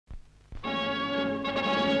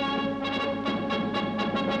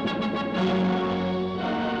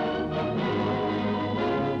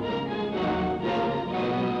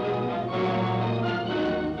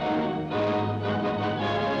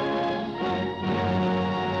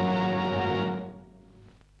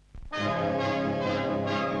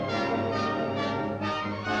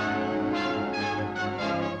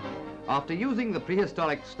After using the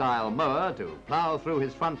prehistoric-style mower to plough through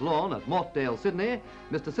his front lawn at Mortdale, Sydney,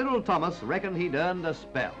 Mr. Cyril Thomas reckoned he'd earned a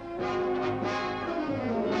spell.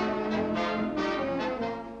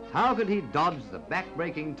 How could he dodge the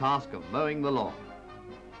back-breaking task of mowing the lawn?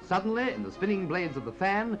 Suddenly, in the spinning blades of the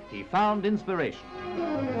fan, he found inspiration.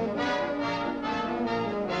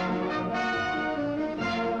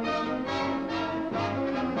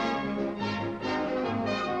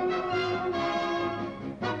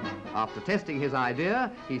 After testing his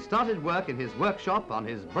idea, he started work in his workshop on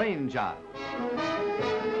his brainchild.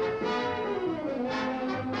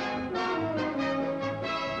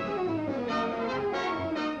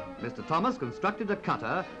 Mr. Thomas constructed a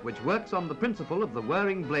cutter which works on the principle of the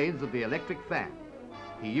whirring blades of the electric fan.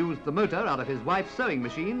 He used the motor out of his wife's sewing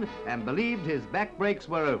machine and believed his back breaks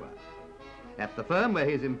were over. At the firm where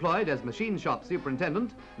he is employed as machine shop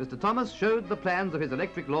superintendent, Mr. Thomas showed the plans of his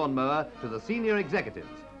electric lawnmower to the senior executives,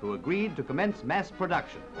 who agreed to commence mass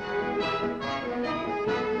production.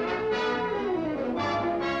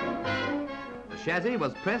 The chassis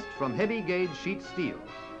was pressed from heavy gauge sheet steel,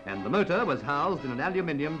 and the motor was housed in an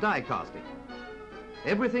aluminium die casting.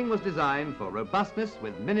 Everything was designed for robustness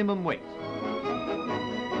with minimum weight.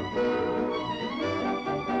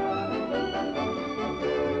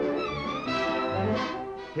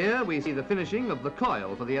 Here we see the finishing of the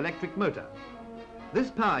coil for the electric motor. This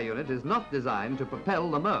power unit is not designed to propel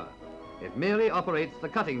the mower. It merely operates the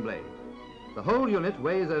cutting blade. The whole unit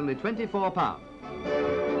weighs only 24 pounds.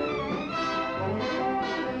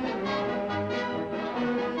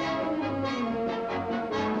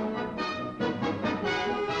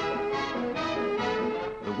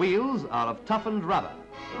 The wheels are of toughened rubber.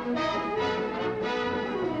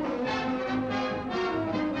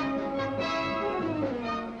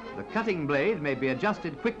 The cutting blade may be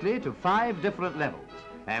adjusted quickly to 5 different levels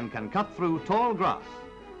and can cut through tall grass.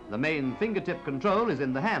 The main fingertip control is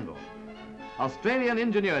in the handle. Australian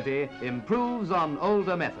ingenuity improves on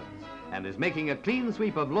older methods and is making a clean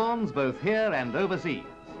sweep of lawns both here and overseas.